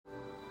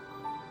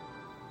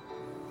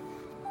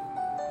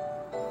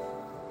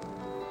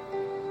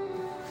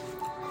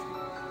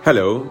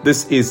Hello,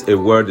 this is A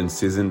Word in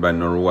Season by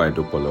Norua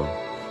Edopolo.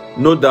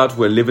 No doubt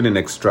we're living in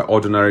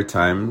extraordinary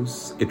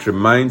times. It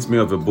reminds me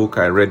of a book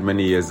I read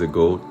many years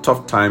ago,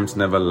 Tough Times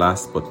Never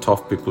Last, But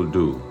Tough People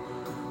Do,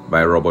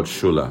 by Robert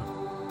Schuller.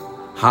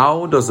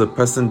 How does a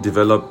person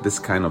develop this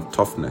kind of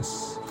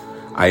toughness?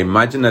 I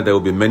imagine that there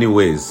will be many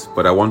ways,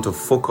 but I want to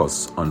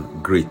focus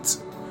on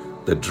grit,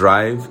 the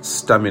drive,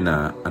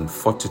 stamina, and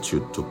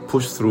fortitude to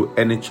push through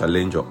any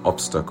challenge or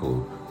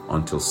obstacle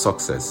until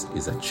success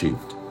is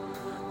achieved.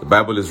 The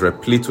Bible is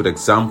replete with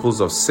examples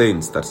of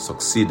saints that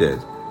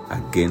succeeded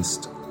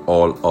against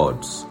all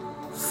odds,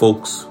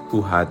 folks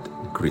who had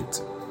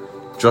grit.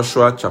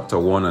 Joshua chapter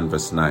 1 and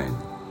verse 9.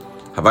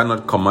 Have I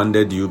not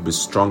commanded you, be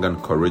strong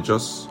and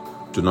courageous?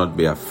 Do not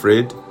be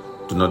afraid,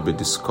 do not be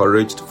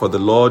discouraged, for the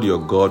Lord your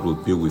God will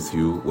be with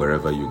you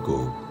wherever you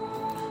go.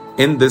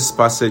 In this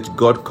passage,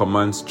 God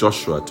commands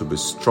Joshua to be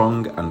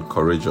strong and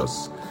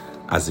courageous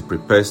as he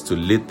prepares to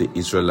lead the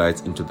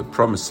Israelites into the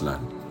promised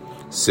land.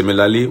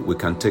 Similarly, we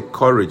can take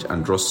courage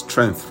and draw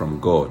strength from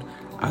God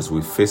as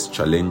we face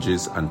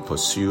challenges and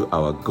pursue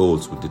our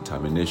goals with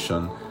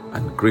determination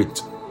and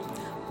grit.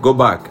 Go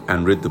back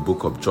and read the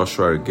book of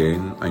Joshua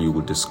again, and you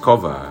will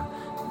discover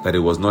that it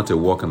was not a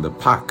walk in the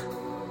park,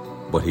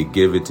 but he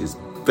gave it his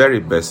very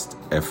best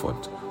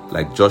effort.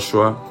 Like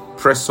Joshua,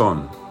 press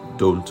on,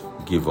 don't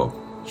give up.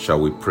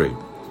 Shall we pray?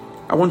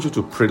 I want you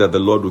to pray that the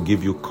Lord will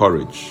give you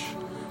courage.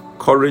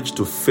 Courage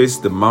to face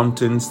the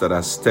mountains that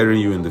are staring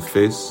you in the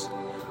face.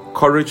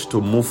 Courage to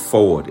move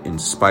forward in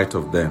spite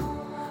of them.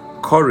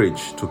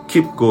 Courage to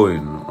keep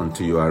going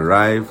until you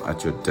arrive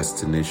at your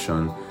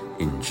destination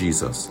in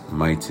Jesus'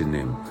 mighty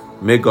name.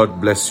 May God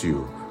bless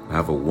you and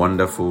have a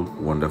wonderful,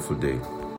 wonderful day.